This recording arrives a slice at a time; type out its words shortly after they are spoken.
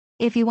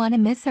If you want to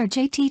miss our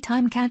JT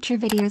Time Capture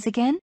videos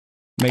again,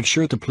 make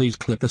sure to please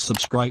click the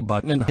subscribe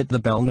button and hit the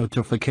bell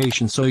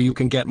notification so you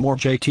can get more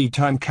JT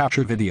Time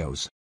Capture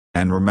videos.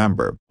 And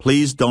remember,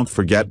 please don't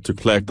forget to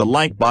click the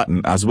like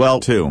button as well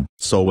too.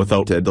 So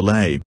without a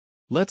delay,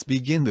 let's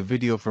begin the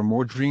video for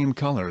more Dream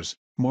Colors,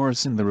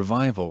 Morrison the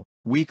Revival,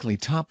 Weekly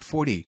Top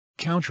 40,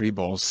 Country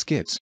Ball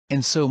skits,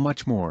 and so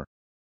much more.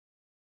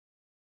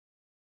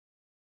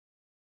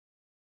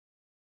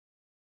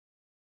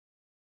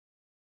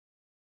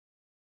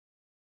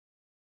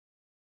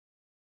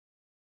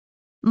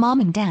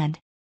 Mom and Dad,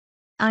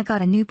 I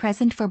got a new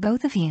present for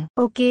both of you.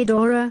 Okay,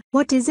 Dora,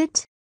 what is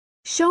it?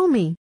 Show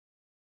me.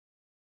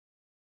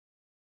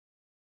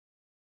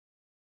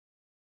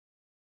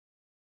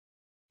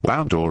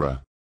 Wow,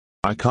 Dora.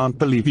 I can't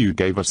believe you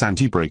gave us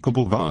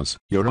anti-breakable vase.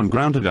 You're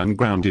ungrounded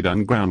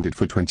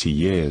for 20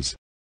 years.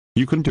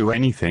 You can do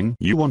anything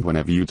you want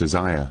whenever you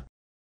desire.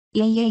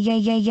 Yay yay yay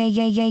yay yay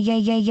yay yay yay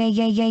yay yay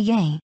yay yay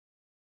yay.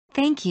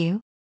 Thank you.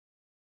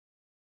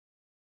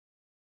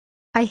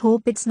 I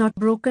hope it's not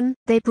broken.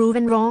 They've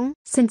proven wrong,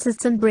 since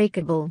it's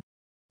unbreakable.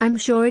 I'm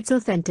sure it's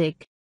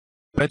authentic.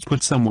 Let's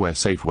put somewhere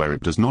safe where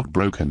it does not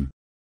broken.